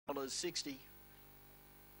$8.60. Group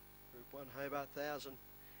 1 Hobart 1000.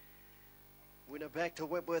 Winner back to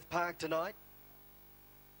Wentworth Park tonight.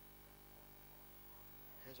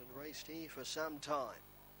 Hasn't raced here for some time.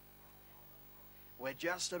 We're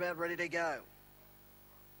just about ready to go.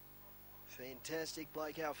 Fantastic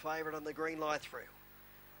Blake, our favourite on the green light through.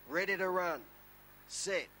 Ready to run.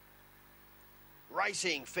 Set.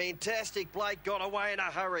 Racing, Fantastic Blake got away in a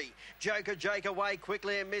hurry. Joker Jake away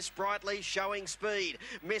quickly and Miss Brightly showing speed.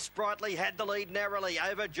 Miss Brightly had the lead narrowly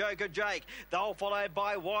over Joker Jake. They'll followed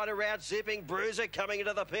by wider out Zipping Bruiser coming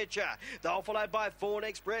into the picture. They'll followed by Fawn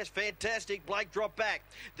Express. Fantastic Blake dropped back.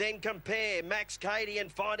 Then Compare, Max Cady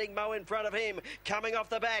and Finding Mo in front of him. Coming off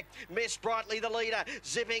the back, Miss Brightly the leader.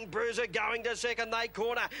 Zipping Bruiser going to second, they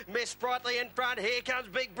corner. Miss Brightly in front, here comes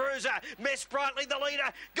Big Bruiser. Miss Brightly the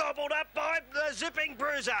leader, gobbled up by the Zipping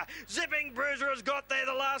Bruiser. Zipping Bruiser has got there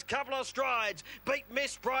the last couple of strides. Beat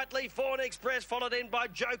Miss Brightly, Fawn Express, followed in by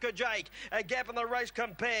Joker Jake. A gap in the race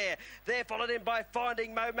Compare. They're followed in by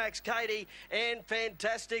Finding Mo, Max Cady and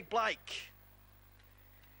Fantastic Blake.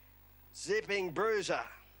 Zipping Bruiser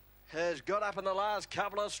has got up in the last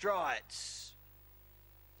couple of strides.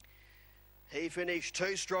 He finished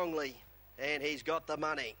too strongly and he's got the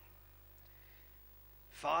money.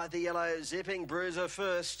 5 the yellow, Zipping Bruiser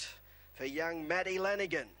first for young Matty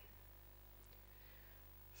Lanigan.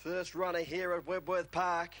 First runner here at Wentworth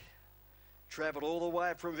Park. Travelled all the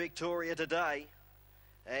way from Victoria today.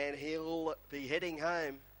 And he'll be heading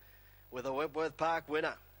home with a Wentworth Park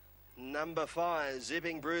winner. Number 5,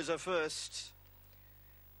 Zipping Bruiser first.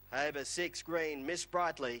 Over 6 green, Miss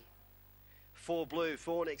Brightly. 4 blue,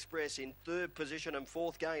 Fawn Express in 3rd position and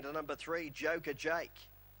 4th going to number 3, Joker Jake.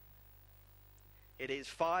 It is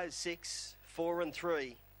 5, 6, 4 and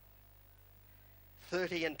 3.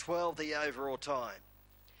 30 and 12 the overall time.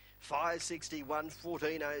 5:61,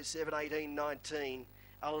 14:07, 18:19,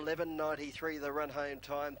 11:93 the run home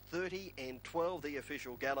time. 30 and 12 the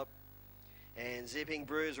official gallop. And Zipping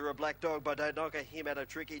Bruiser, a black dog, but don't knock him at a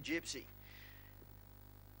tricky gypsy.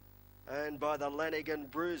 Owned by the Lanigan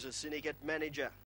Bruiser Syndicate manager.